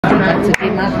Time to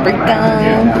get my freak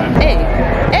on. Hey,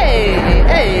 hey,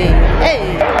 hey,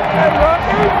 hey.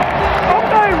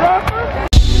 Okay, Rutgers.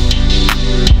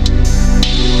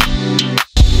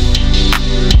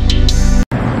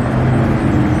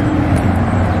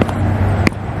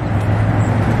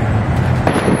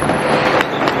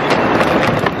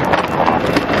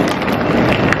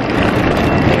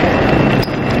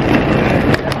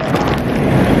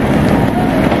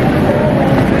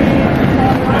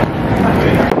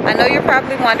 I know you're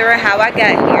probably wondering how I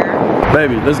got here.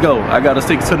 Baby, let's go. I gotta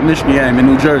stick to the Michigan game in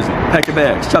New Jersey. Pack your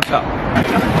bags. Chop chop.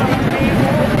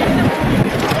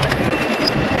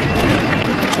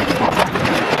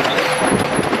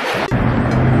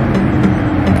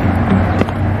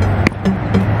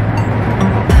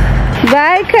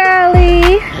 Bye,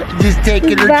 Curly. Just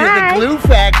taking her Bye. to the glue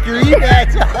factory,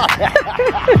 that's all.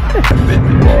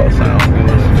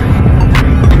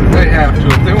 They have to.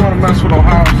 If they want to mess with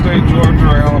Ohio State, Georgia,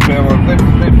 or Alabama,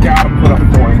 they've got to put up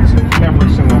points every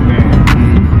single game.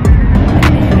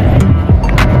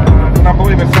 And I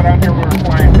believe it said out here we were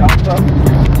playing Delta.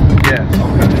 Yes.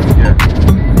 Okay. Yeah.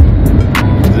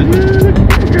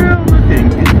 Girl looking.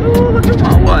 Oh, look at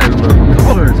my wife. Look.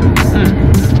 Colors.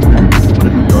 What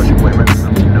if you thought she went right now?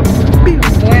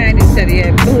 Boy, I need to tell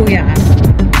you, booyah.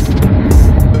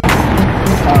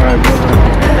 Alright, brother.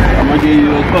 I'm gonna give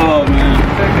you a call, man.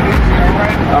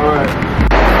 Alright.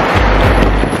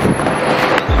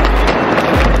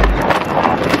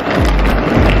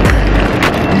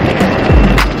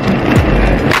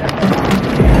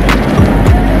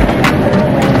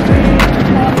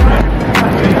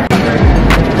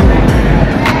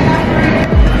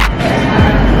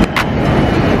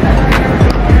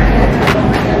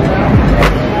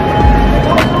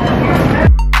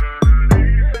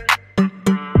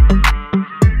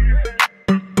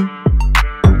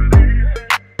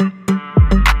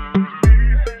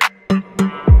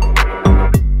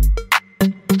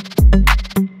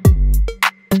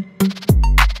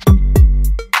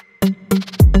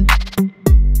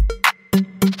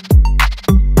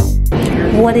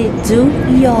 What it do,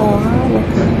 y'all?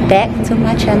 Welcome back to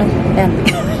my channel,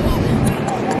 family.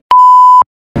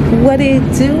 What it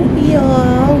do,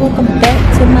 y'all? Welcome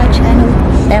back to my channel,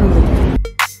 family.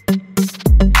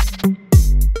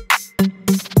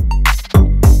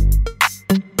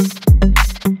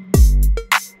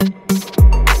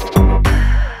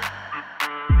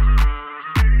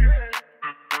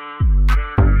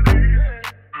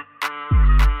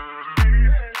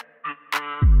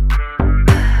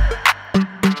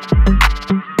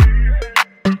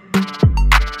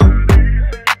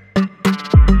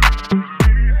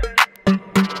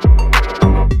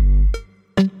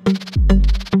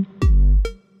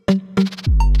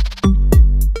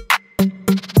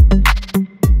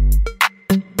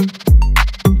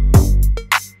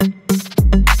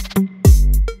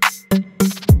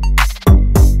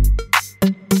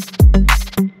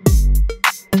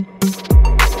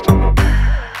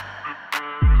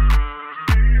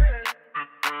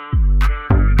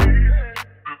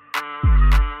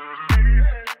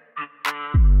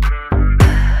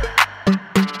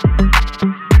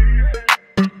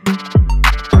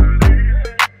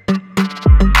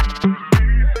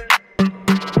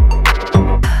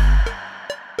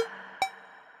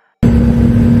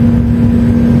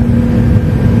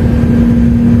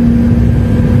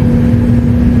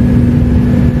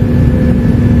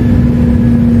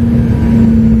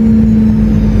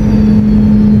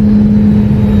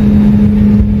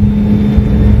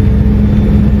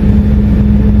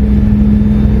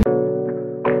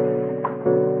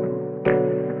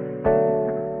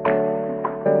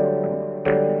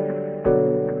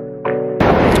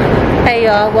 Hey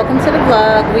y'all, welcome to the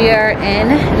vlog. We are in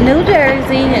New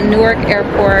Jersey, in Newark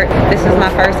Airport. This is my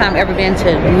first time ever been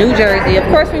to New Jersey. Of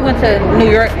course, we went to New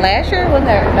York last year. Wasn't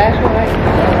that last year,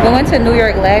 right? We went to New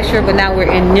York last year, but now we're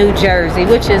in New Jersey,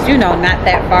 which is, you know, not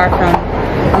that far from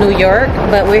New York.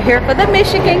 But we're here for the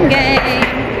Michigan game.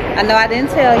 I know I didn't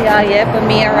tell y'all yet, but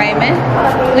me and Raymond,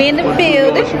 we in the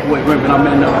building.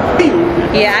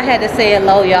 Yeah, I had to say it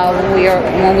low, y'all,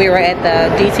 when we were at the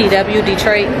DTW,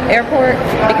 Detroit Airport,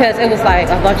 because it was like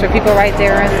a bunch of people right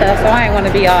there and stuff, so I didn't want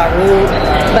to be all rude.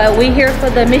 But we here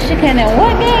for the Michigan and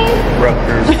what game?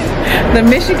 Rutgers. The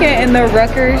Michigan and the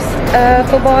Rutgers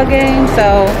football game.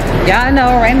 So y'all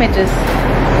know Raymond just,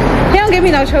 he don't give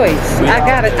me no choice. I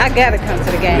gotta come to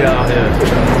the game.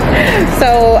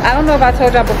 So I don't know if I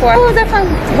told y'all before. Who was that from?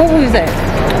 Who was that?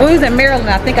 We was in Maryland.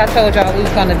 I think I told y'all we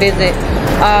was gonna visit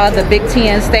the Big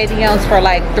Ten stadiums for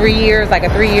like 3 years, like a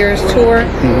 3 years tour.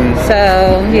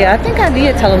 So yeah, I think I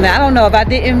did tell them that. I don't know if I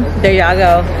didn't. There y'all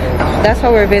go. that's why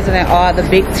we're visiting all the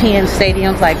Big Ten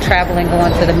stadiums, like traveling,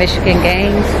 going to the Michigan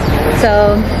games.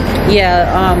 So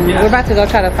yeah, we're about to go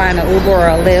try to find an Uber or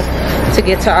a Lyft to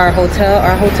get to our hotel.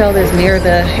 Our hotel is near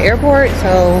the airport,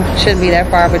 so shouldn't be that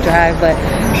far of a drive, but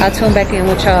I'll tune back in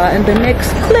with y'all in the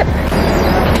next clip.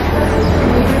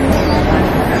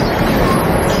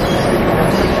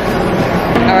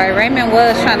 All right, Raymond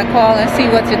was trying to call and see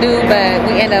what to do, but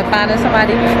we ended up finding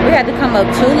somebody. We had to come up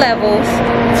 2 levels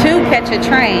to catch a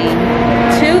train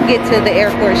to get to the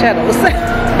airport shuttles.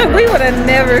 We would have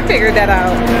never figured that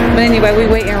out. But anyway,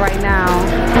 we're waiting right now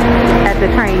at the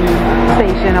train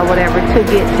station or whatever to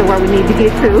get to where we need to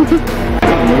get to.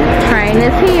 Train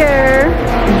is here.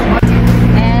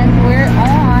 And we're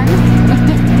on.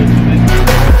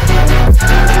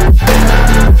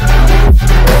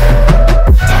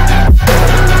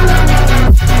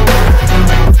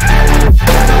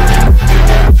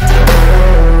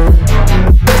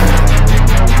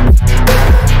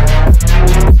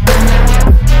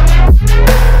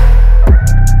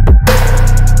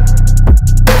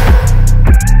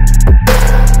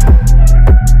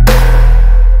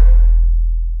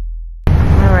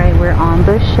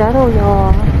 Shuttle,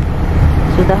 y'all,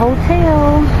 to the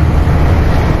hotel,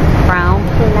 Crown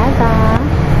Plaza.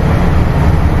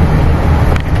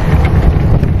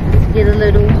 Get a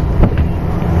little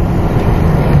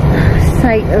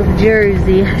sight of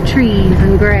Jersey, trees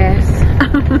and grass.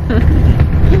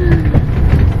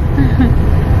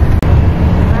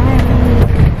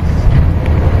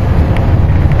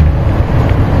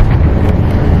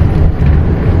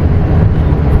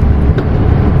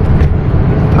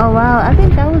 Oh wow, I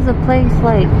think that was a place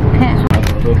like penthouse.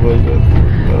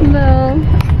 No,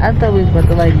 I thought we was about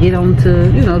to like get on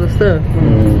to, you know, the stuff.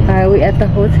 Alright, we at the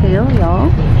hotel, y'all.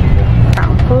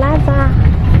 Crown Plaza.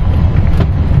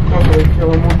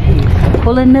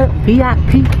 Pulling up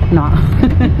VIP. Nah.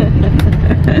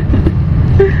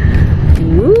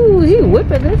 Ooh, he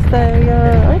whipping this thing,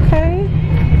 okay.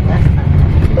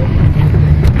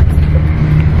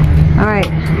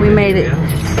 Alright, we made it.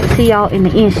 See y'all in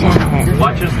the inside.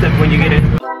 Watch your step when you get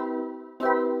in.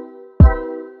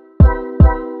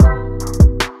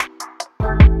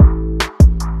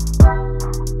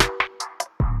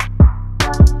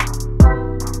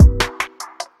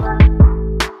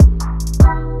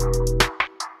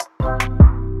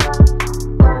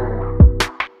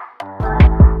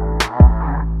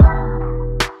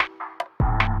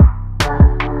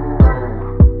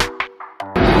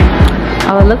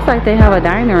 Oh, it looks like they have a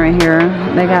diner in here.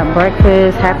 They got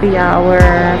breakfast, happy hour,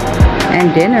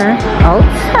 and dinner.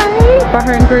 Okay,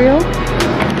 bar and grill.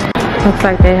 Looks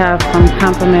like they have some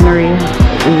complimentary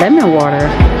lemon water.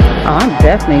 Oh, I'm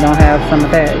definitely gonna have some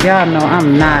of that. Y'all know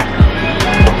I'm not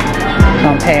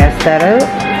gonna pass that up.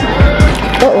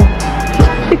 Uh-oh.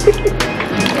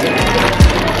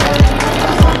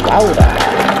 Soda.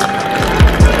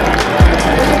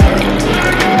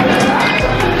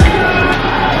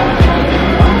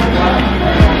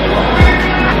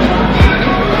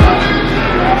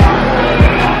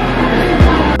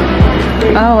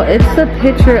 Oh, it's a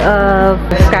picture of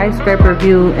the skyscraper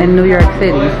view in New York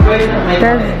City.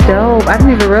 That's dope. I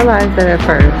didn't even realize that at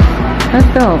first. That's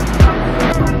dope.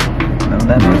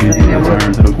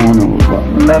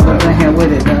 Levels in here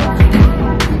with it though.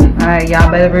 Alright, y'all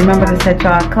better remember to set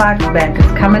y'all clocks back.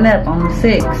 It's coming up on the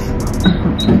 6th.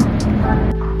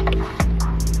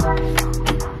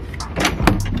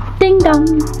 Ding dong.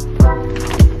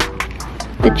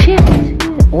 The champ.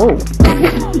 Whoa.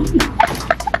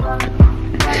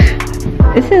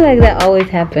 It seems like that always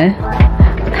happens.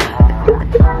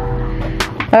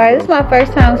 Alright, this is my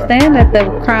first time staying at the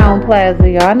Crown Plaza,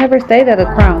 y'all. I never stayed at a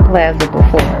Crown Plaza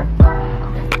before.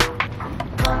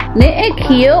 Isn't it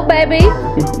cute, baby?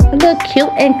 Look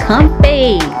cute and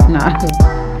comfy. Nah.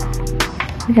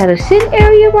 We got a sitting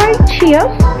area right here.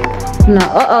 No,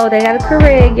 uh-oh, they got a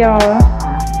Keurig, y'all.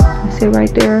 You see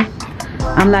right there?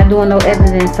 I'm not doing no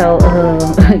editing, so,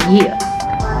 yeah.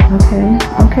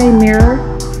 Okay, mirror.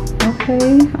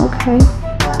 Okay.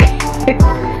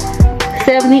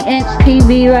 70-inch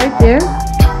TV right there.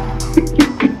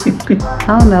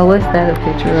 I don't know, what's that a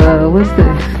picture of? What's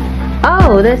this?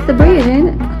 Oh, that's the bridge, ain't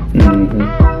it?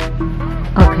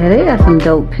 Okay, they got some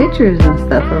dope pictures and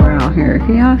stuff around here.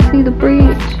 Can y'all see the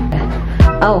bridge?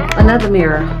 Oh, another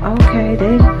mirror. Okay,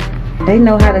 they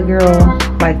know how the girl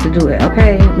like to do it.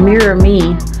 Okay, mirror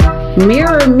me.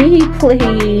 Mirror me,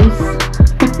 please.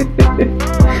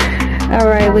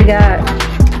 Alright, we got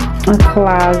a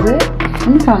closet. Let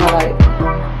me turn the light.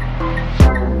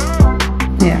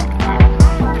 Yeah.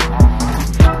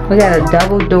 We got a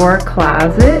double door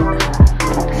closet.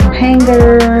 Some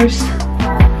hangers.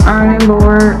 Ironing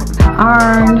board.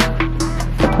 iron,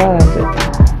 the closet.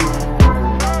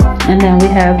 And then we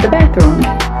have the bathroom.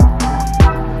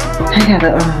 I got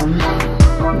a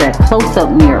that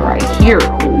close-up mirror right here.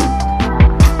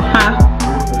 Huh?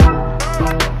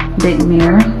 Big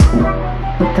mirror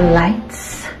with the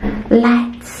lights.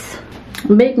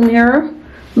 Big mirror.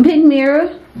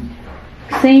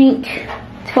 Sink,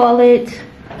 toilet,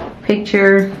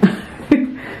 picture,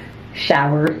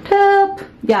 shower, tub.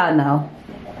 Y'all know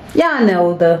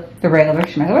the regular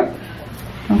schmeller.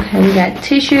 Okay, we got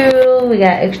tissue, we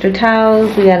got extra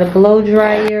towels, we got a blow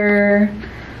dryer,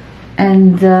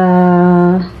 and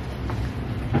I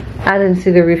didn't see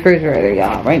the refrigerator,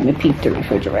 y'all. Right, let me peep the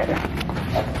refrigerator.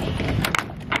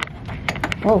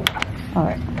 Oh, all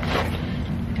right.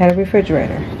 Got a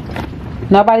refrigerator.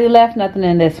 Nobody left nothing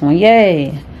in this one.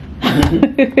 Yay.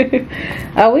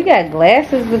 Oh, we got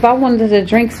glasses. If I wanted to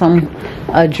drink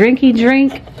a drinky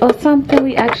drink or something,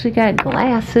 we actually got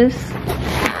glasses.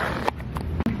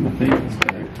 I think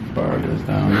the bar is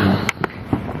down there.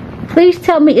 Please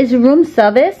tell me it's room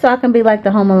service so I can be like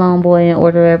the Home Alone boy and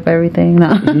order up everything.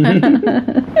 No.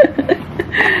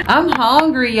 I'm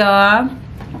hungry, y'all.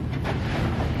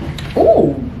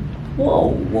 Ooh.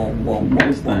 Whoa.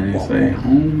 This thing say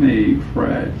homemade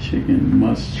fried chicken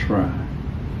must try.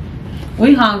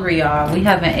 We hungry, y'all. We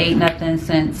haven't ate nothing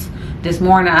since this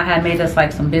morning. I had made us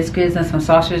like some biscuits and some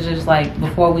sausages like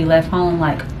before we left home,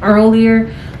 like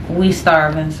earlier. We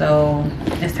starving, so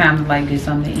it's time to like get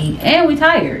something to eat. And we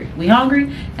tired. We hungry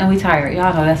and we tired.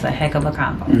 Y'all know that's a heck of a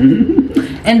combo.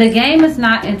 And the game is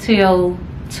not until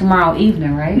tomorrow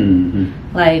evening, right?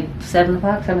 Like 7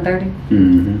 o'clock, 7:30.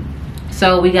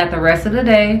 So we got the rest of the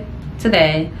day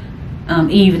today,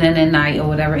 evening and night or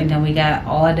whatever, and then we got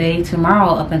all day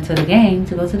tomorrow up into the game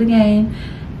to go to the game.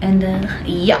 And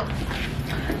yeah,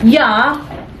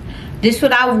 this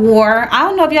what I wore. I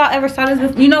don't know if y'all ever saw this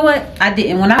before. You know what? I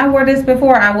didn't. When I wore this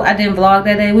before, I didn't vlog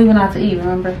that day. We went out to eat,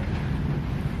 remember?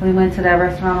 We went to that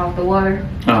restaurant off the water.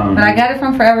 But I got it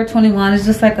from Forever 21. It's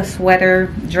just like a sweater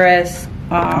dress,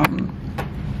 a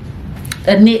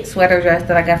knit sweater dress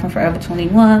that I got from Forever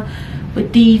 21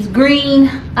 with these green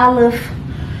olive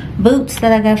boots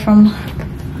that I got from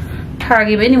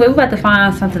Target. But anyway, we're about to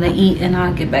find something to eat and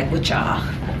I'll get back with y'all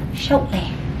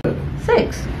shortly.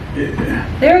 6. Yeah.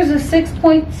 There's a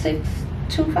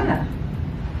 6.625.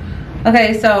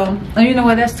 Okay, so you know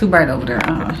what? That's too bright over there.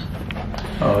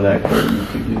 Oh, that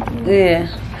curtain. Yeah.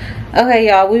 Okay,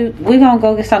 y'all. We gonna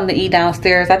go get something to eat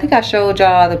downstairs. I think I showed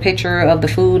y'all the picture of the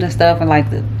food and stuff, and like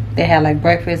they had like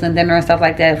breakfast and dinner and stuff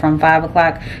like that from 5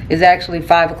 o'clock. It's actually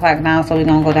 5 o'clock now, so we're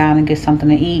gonna go down and get something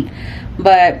to eat.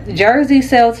 But Jersey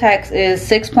sales tax is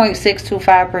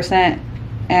 6.625%,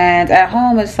 and at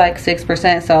home it's like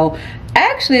 6%. So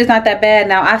actually it's not that bad.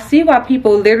 Now I see why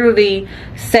people literally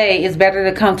say it's better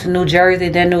to come to New Jersey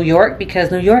than New York, because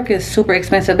New York is super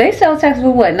expensive. They sell tax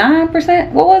with what,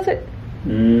 9%? What was it?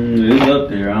 It's up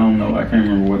there. I don't know. I can't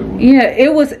remember what it was. Yeah,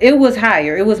 it was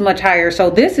higher. It was much higher.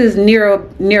 So this is near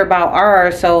about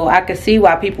ours. So I could see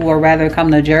why people would rather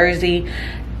come to Jersey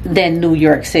than New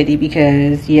York City,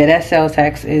 because yeah, that sales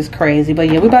tax is crazy. But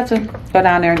yeah, we're about to go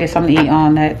down there and get something to eat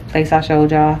on that place I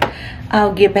showed y'all.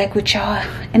 I'll get back with y'all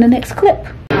in the next clip.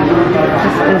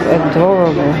 This is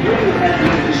adorable.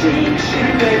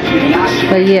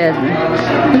 But yeah,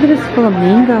 look at this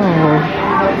flamingo.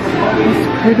 It's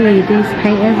pretty. These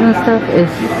paintings and stuff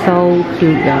is so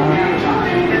cute, y'all.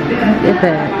 Look at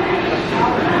that.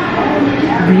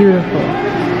 Beautiful.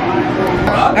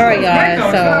 Alright, guys,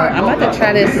 so I'm about to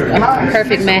try this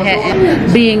Perfect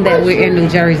Manhattan. Being that we're in New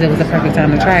Jersey, it was the perfect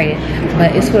time to try it.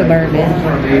 But it's with bourbon.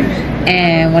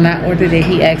 And when I ordered it,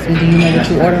 he asked me, do you know what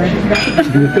you're ordering?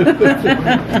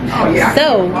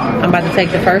 So, I'm about to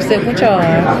take the first sip with y'all.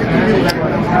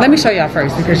 Let me show y'all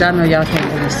first, because y'all know y'all can't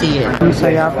really see it. Let me show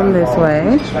y'all from this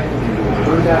way.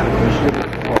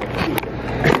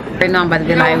 Right now I'm about to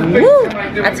be like, woo!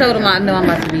 I told him I know I'm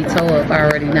about to be toe up. I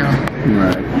already know.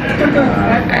 Right.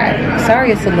 Alright.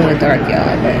 Sorry it's a little dark,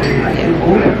 y'all, but yeah.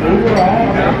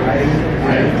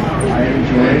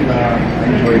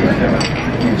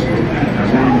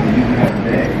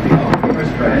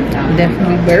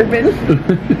 Definitely bourbon.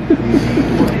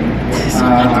 This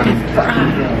one about to be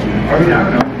fried.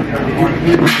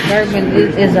 Bourbon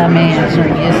is a man's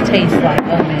drink. It tastes like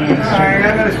a man's drink.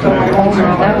 Oh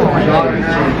my god.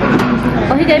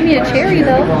 Oh, he gave me a cherry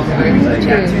though.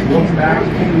 Cheers.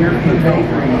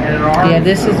 Yeah,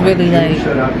 this is really like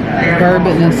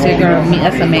bourbon and cigar.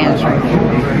 That's a man's drink.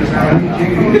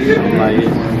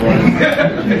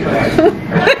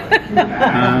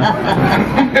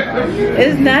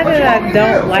 It's not that I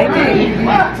don't like it.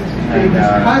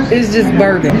 It's just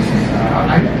burgers.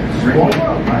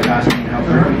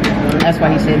 That's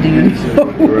why he said, do you know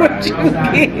what you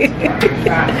get?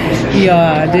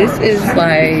 Yeah, this is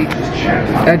like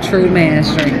a true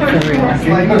man's drink for real.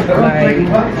 Like,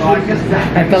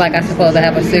 I feel like I'm supposed to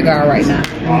have a cigar right now.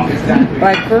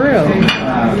 Like, for real.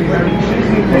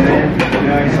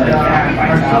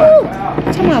 Ooh,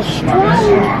 talking about strong.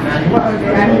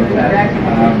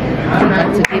 I'm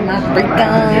about to get my freak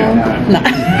on.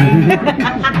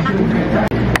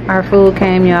 Our food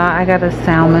came, y'all. I got a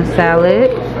salmon salad.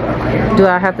 Do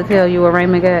I have to tell you what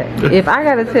Raymond got? If I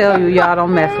gotta tell you, y'all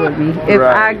don't mess with me. If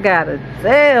I gotta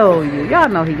tell you, y'all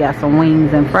know he got some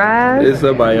wings and fries. If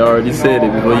somebody already said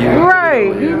it before you.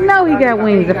 Right, you know he got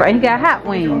wings and fries. He got hot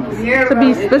wings, to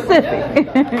be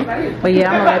specific. But yeah,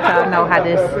 I'm gonna let y'all know how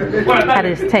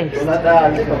this tastes.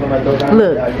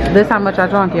 Look, this how much I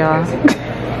drunk, y'all.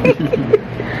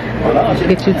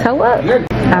 Get you toe up.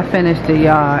 I finished it,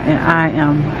 y'all, and I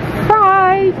am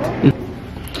fried.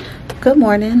 Good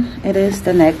morning. It is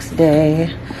the next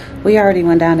day. We already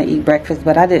went down to eat breakfast,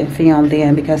 but I didn't film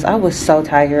then because I was so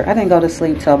tired. I didn't go to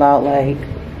sleep till about like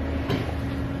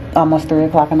almost 3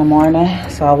 o'clock in the morning.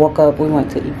 So I woke up, we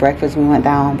went to eat breakfast. We went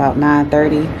down about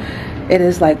 9:30. It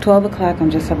is like 12 o'clock.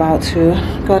 I'm just about to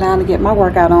go down to get my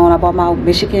workout on. I bought my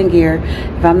Michigan gear.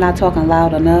 If I'm not talking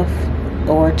loud enough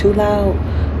or too loud,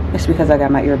 it's because I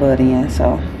got my earbud in.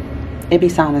 So it be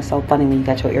sounding so funny when you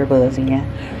got your earbuds in.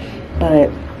 But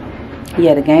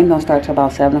yeah, the game don't start till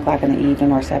about 7 o'clock in the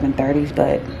evening or 7:30,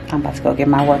 but I'm about to go get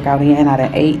my workout in. I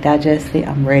done ate, digested,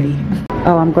 I'm ready.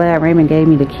 Oh, I'm glad Raymond gave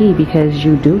me the key because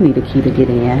you do need a key to get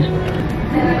in.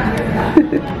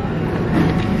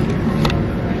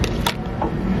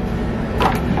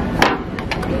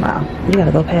 Wow, you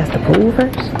gotta go past the pool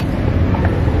first?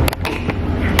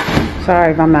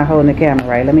 Sorry if I'm not holding the camera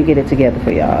right. Let me get it together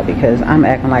for y'all because I'm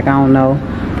acting like I don't know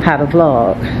how to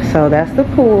vlog. So that's the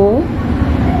pool.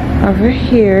 Over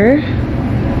here,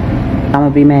 I'm gonna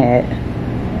be mad.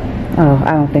 Oh,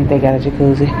 I don't think they got a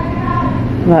jacuzzi.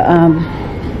 But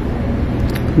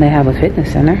they have a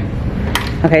fitness center.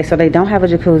 Okay, so they don't have a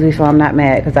jacuzzi, so I'm not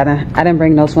mad because I didn't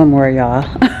bring no swimwear, y'all.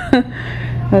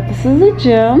 But this is the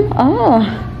gym.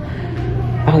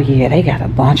 Oh yeah, they got a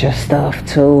bunch of stuff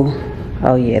too.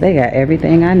 Oh yeah, they got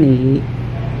everything I need.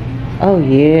 Oh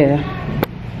yeah,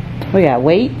 we got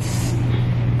weights.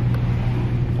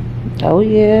 Oh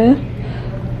yeah,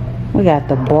 we got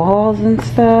the balls and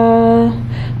stuff.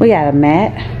 We got a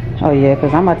mat. Oh yeah,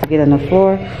 because I'm about to get on the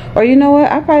floor. Or you know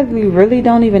what, I probably really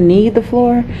don't even need the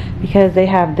floor because they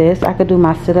have this. I could do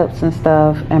my sit-ups and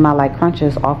stuff and my like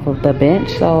crunches off of the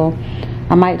bench, so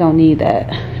I might don't need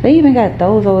that. They even got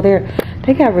those over there.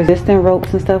 They got resistant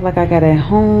ropes and stuff like I got at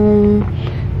home.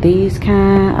 These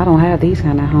kind, I don't have these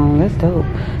kind at home. That's dope.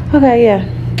 Okay, yeah,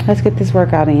 let's get this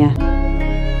workout in.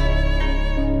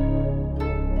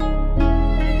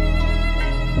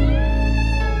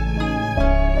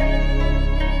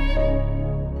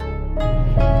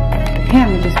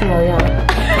 Camera just fell, y'all.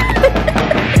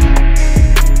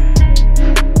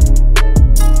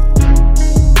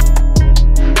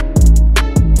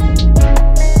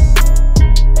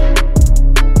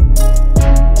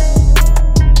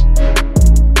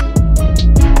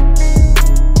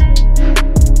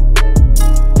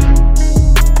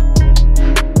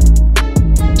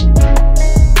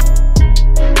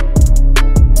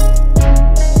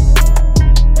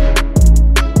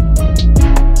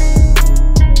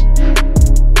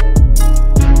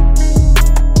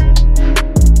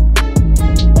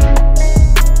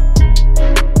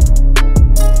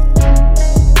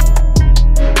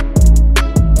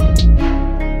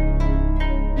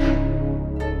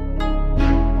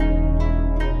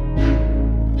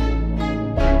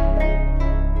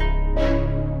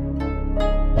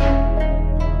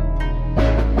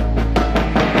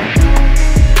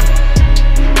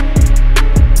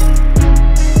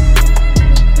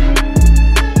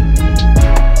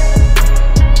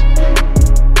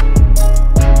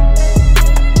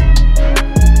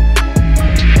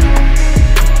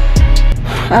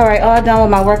 Alright, all done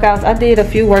with my workouts. I did a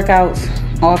few workouts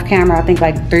off camera. I think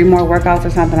like 3 more workouts or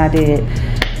something I did.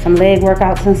 Some leg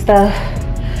workouts and stuff.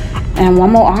 And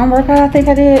 1 more arm workout I think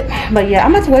I did. But yeah,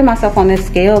 I'm about to weigh myself on this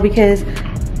scale because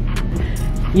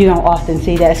you don't often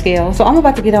see that scale. So I'm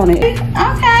about to get on it. Okay,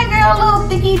 girl, a little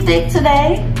thicky thick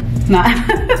today. Nah.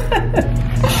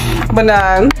 But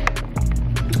no,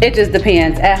 it just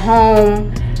depends. At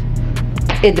home,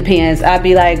 it depends. I'd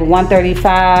be like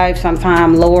 135,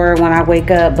 sometime lower when I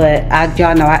wake up, but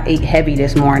y'all know I ate heavy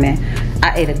this morning.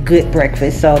 I ate a good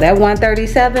breakfast, so that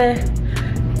 137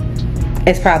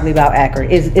 is probably about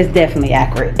accurate. It's definitely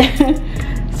accurate.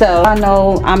 So I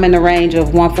know I'm in the range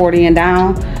of 140 and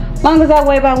down. As long as I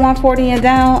weigh about 140 and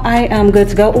down, I am good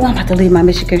to go. Oh, I'm about to leave my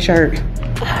Michigan shirt. Oh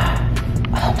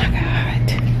my God.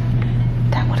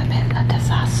 That would have been a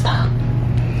disaster.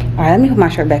 All right, let me put my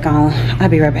shirt back on. I'll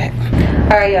be right back.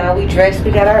 All right, y'all, we dressed.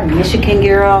 We got our Michigan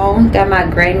gear on. Got my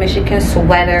gray Michigan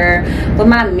sweater with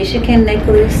my Michigan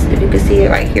necklace, if you can see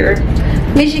it right here.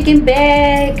 Michigan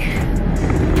bag.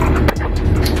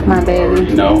 My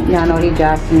baby. No. Y'all know he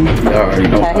dropped me.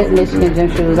 Got his Michigan gym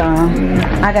shoes on.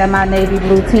 I got my navy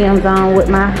blue Timbs on with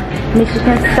my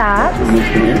Michigan socks.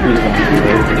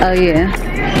 Oh yeah.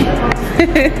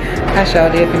 I sure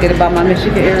did forget about my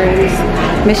Michigan earrings.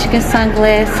 Michigan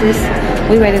sunglasses.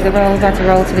 We ready to roll, about to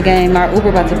roll to the game. Our Uber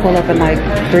about to pull up in like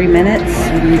 3 minutes.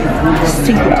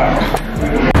 See y'all.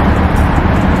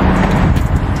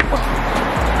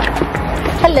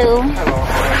 Hello.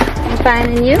 I'm fine,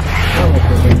 and you? Good.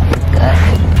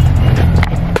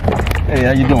 Hey,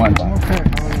 how you doing? Okay.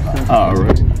 All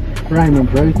right.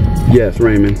 Raymond, right? Yes,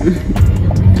 Raymond.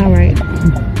 All right.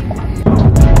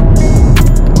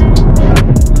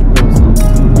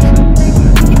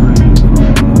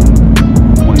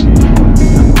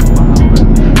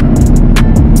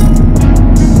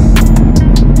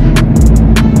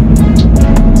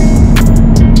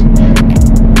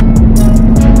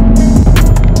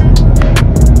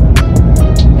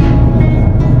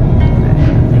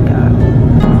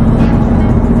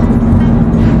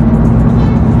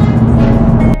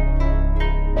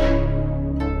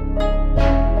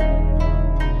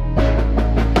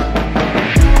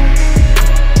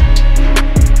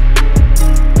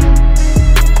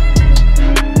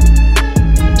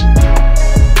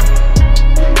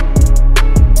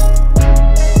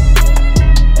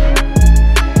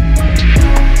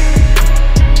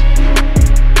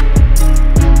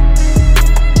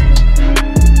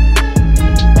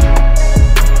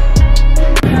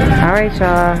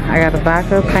 Y'all, I got a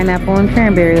vodka, pineapple, and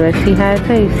cranberry. Let's see how it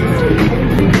tastes.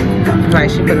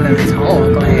 Right, she put it in a tall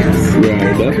glass.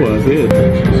 Right, that's what I said.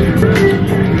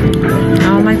 I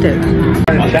don't like that.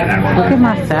 Look at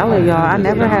my salad, y'all. I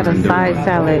never had a side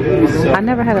salad. I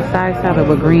never had a side salad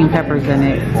with green peppers in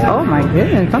it. Oh my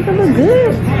goodness, something looks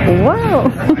good. Wow.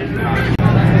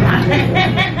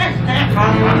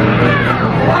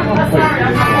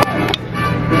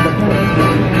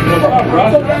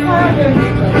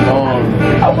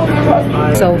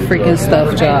 So freaking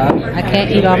stuffed, y'all. I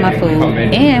can't eat all my food,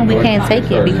 and we can't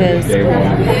take it because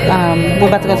we're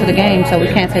about to go to the game, so we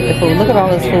can't take the food. Look at all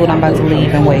this food I'm about to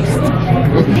leave and waste.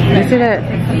 You see that?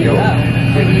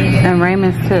 And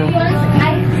Raymond's too.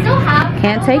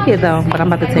 Can't take it though, but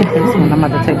I'm about to take this one. I'm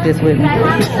about to take this with me.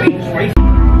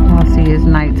 I'll see, it's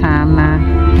nighttime now.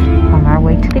 On our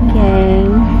way to the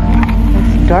game.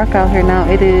 It's dark out here now.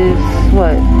 It is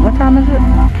what time is it?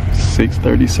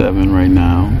 6:37 right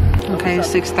now. Okay, it's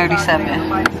 6:37.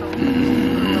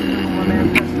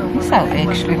 So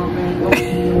extra.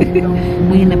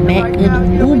 We in the back of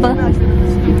the Uber.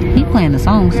 He playing the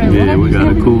songs too. Yeah, we got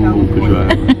a cool Uber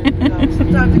driver.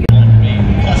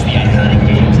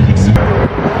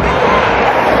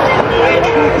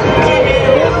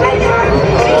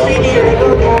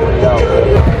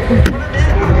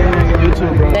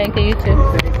 Thank you, you too.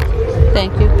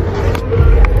 Thank you.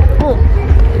 Oh.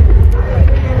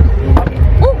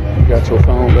 Got your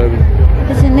phone, baby?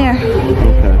 It's in there.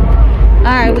 Okay.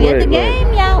 Alright, we at the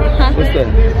game, y'all. Huh? What's that?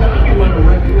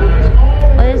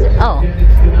 What is it? Oh.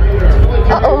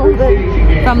 Uh-oh.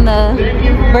 From the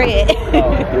bread.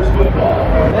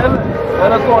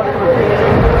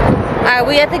 Alright,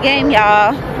 we at the game,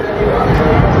 y'all.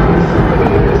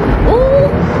 Ooh,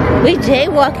 we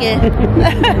jaywalking.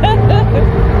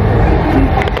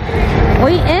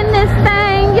 We in this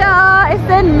thing, y'all. It's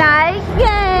a night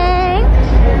game.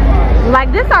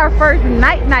 Like, this our first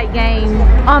night game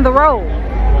on the road.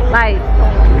 Like,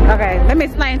 okay, let me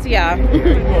explain to y'all.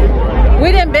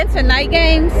 We done been to night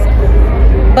games,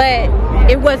 but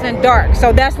it wasn't dark.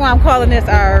 So that's why I'm calling this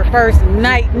our first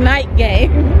night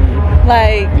game.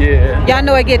 Like, yeah, y'all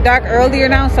know it get dark earlier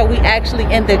now, so we actually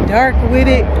in the dark with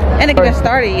it. And it hasn't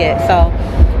started yet, so.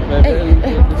 Hey.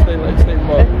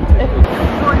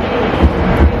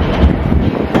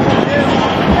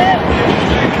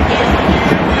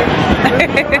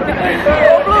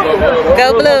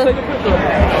 Go blue.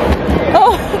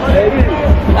 Oh.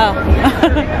 Oh.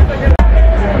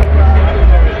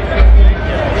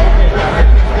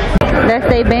 That's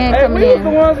they band coming in. We was the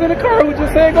ones in the car who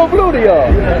just said go blue to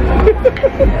y'all.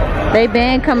 They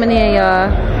band coming in,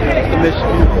 y'all.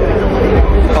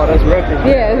 Oh, that's Rutgers.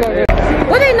 Yeah, it's Rutgers.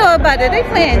 What they know about that? They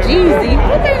playing Jeezy.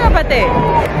 What they know about that?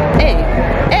 Hey,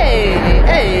 hey,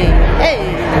 hey, hey,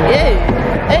 hey,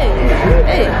 hey.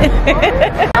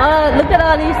 Look at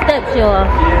all these steps, y'all.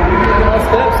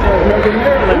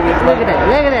 Look at that.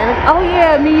 Look at that. Oh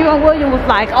yeah, me, you and William was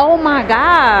like, oh my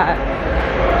God.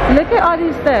 Look at all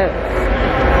these steps.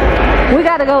 We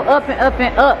gotta go up and up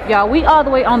and up, y'all. We all the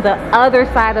way on the other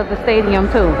side of the stadium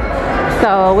too.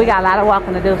 So we got a lot of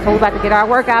walking to do. So we about to get our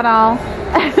workout on.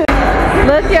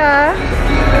 Look, y'all.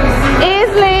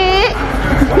 It's lit.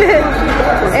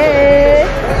 Hey.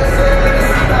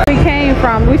 We came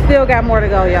from. We still got more to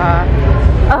go, y'all.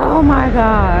 Oh my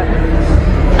God.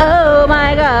 Oh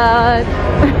my God.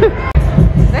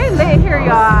 They lit here,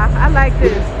 y'all. I like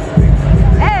this.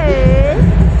 Hey.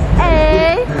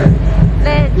 Hey.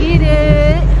 Let's get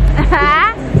it.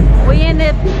 We in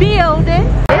the building.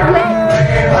 It's lit.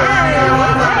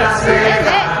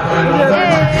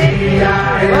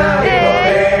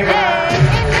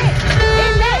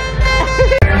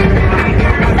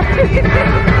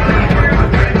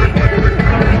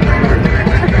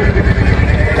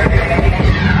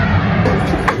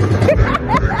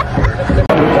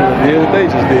 Yeah, what they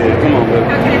just did. Come on, baby.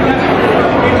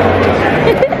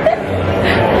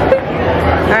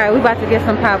 Alright, we about to get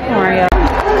some popcorn, y'all.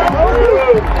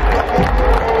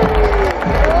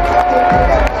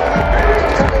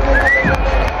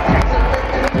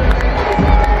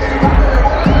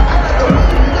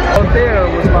 Out there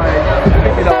was like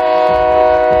 $50.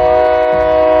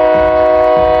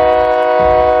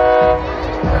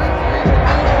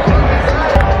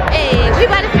 Hey, we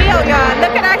about to feel, y'all.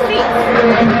 Look at our seats.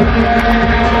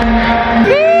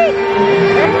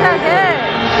 They're so good.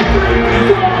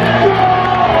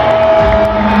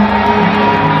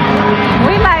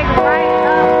 We like right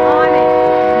up on it.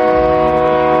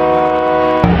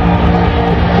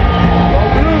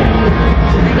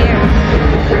 Here.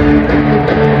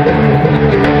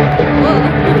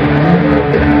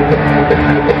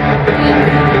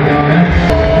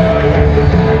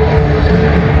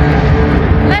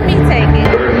 Let me take it.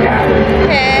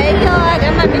 Hey, y'all, I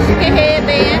got my Michigan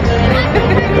headband.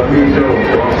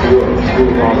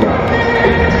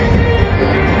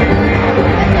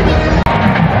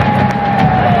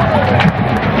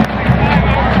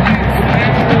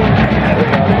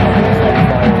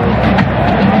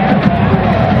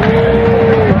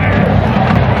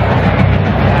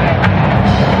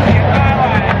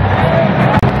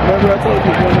 Remember I told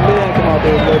you when the man come out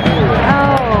there, they'll do it.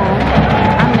 Oh,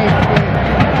 I missed it.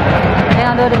 They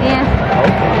gonna do it again?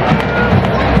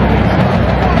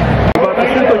 About to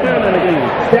shoot the cannon again.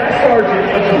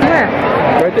 Where?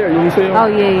 Right there, you can see him? Oh,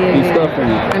 yeah. He's stuffing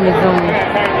you. Let me zoom.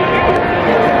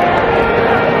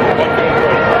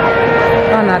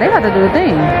 Oh, no, they about to do a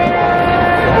thing.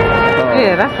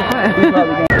 Yeah, that's the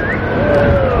plan.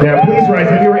 Now, please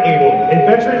rise if you are able in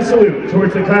veteran salute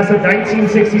towards the class of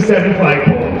 1967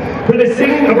 flagpole for the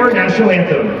singing of our national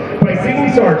anthem by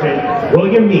Singing Sergeant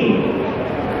William Meade.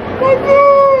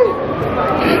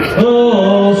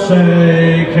 Oh,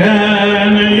 say,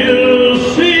 can you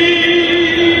see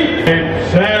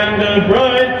and the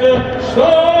bright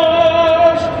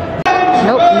stars?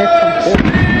 Nope, missed him.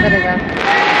 There they go.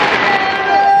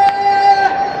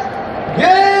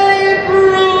 Gay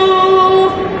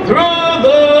proof through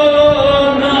the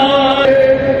night.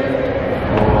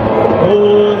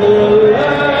 Oh, the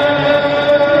land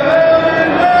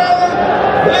of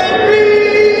the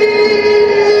free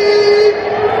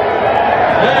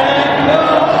and the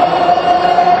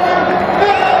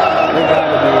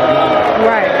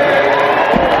Right.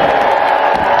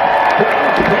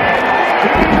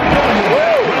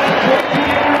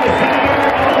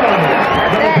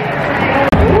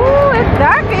 Ooh, it's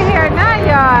dark in here now,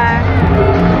 y'all.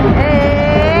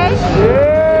 Hey.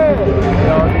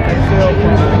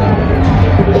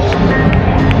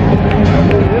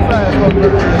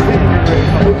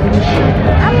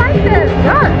 I like that. It's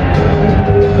dark.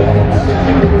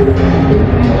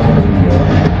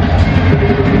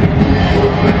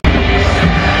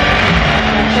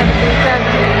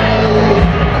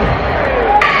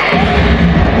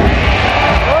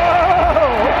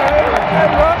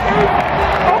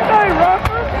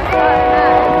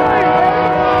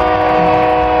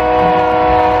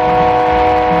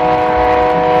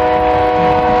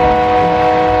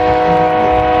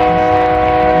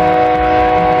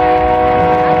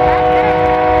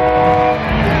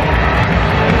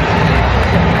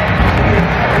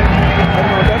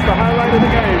 That's the highlight of the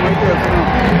game right there.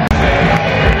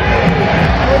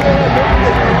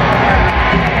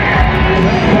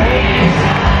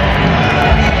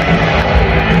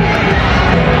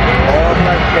 All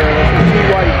black players, two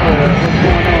white players. What's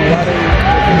going on?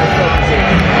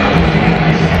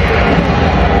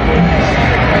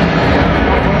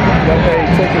 Why they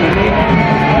taking a knee?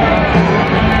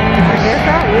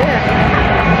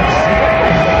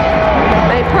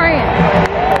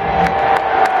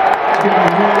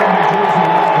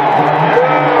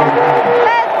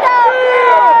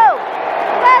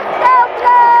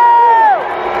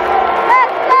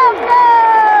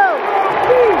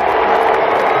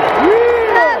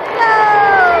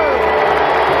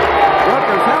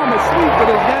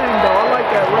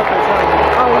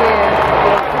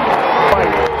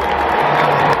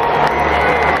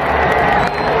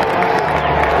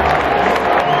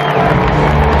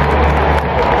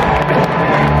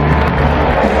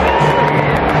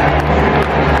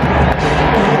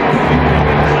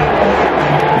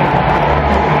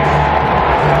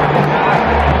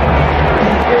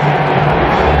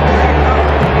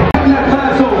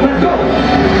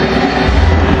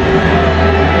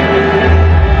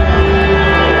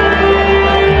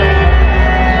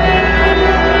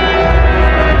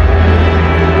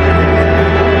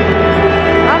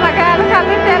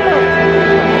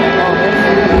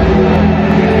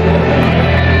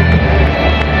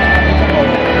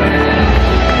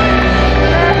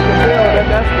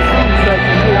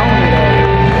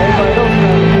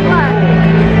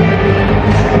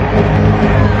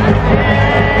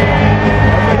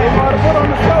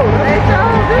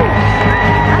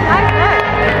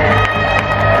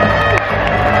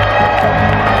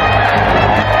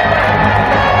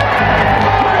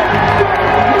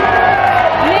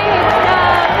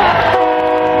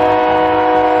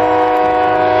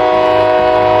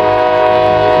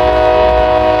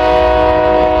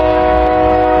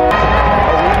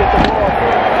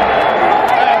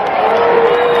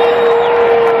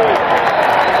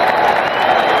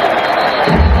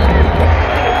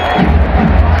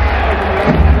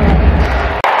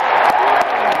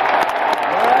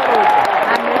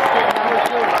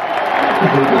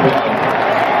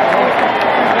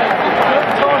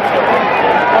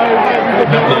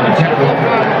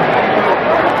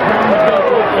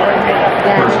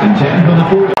 and 10 from the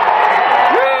 40.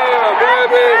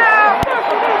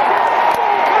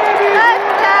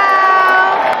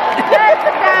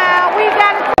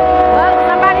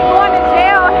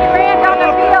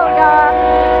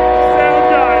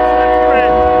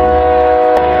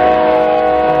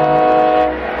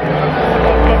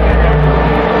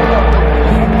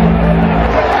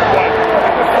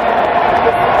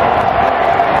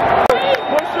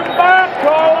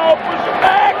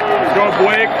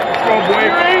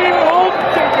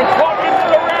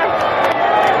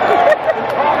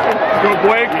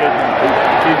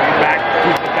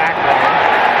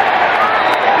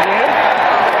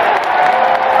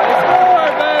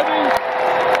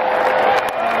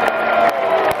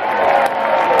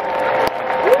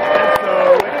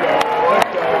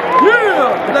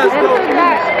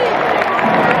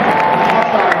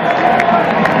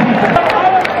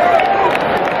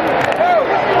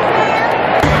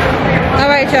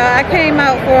 I came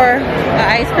out for an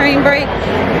ice cream break.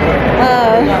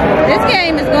 This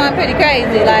game is going pretty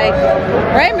crazy. Like,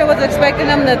 Raymond was expecting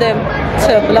them to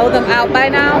blow them out by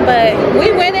now, but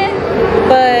we winning.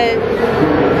 But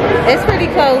it's pretty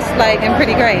close, like, and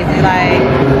pretty crazy. Like,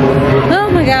 oh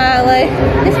my God, like,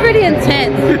 it's pretty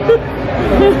intense.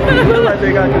 Look like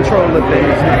they got control of things.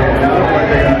 Look like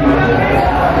they got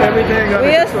everything.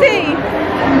 We'll see.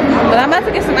 But I'm about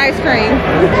to get some ice cream.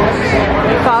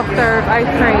 Soft serve ice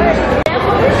cream.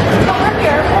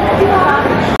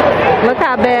 Look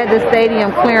how bad the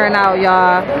stadium clearing out,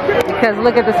 y'all. Because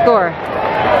look at the score.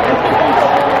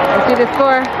 You see the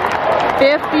score?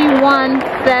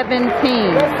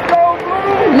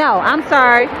 51-17. No, I'm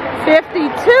sorry.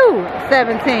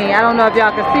 52-17. I don't know if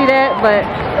y'all can see that, but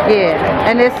yeah.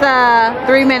 And it's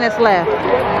 3 minutes left.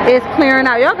 It's clearing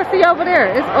out. Y'all can see over there.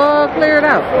 It's all cleared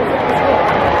out.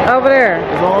 Over there.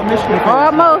 It's all Michigan fans.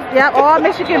 Almost, yep, all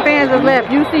Michigan fans are left.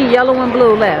 You see yellow and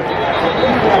blue left.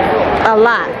 A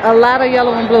lot of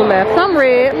yellow and blue left. Some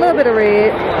red, a little bit of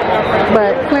red,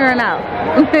 but clearing out.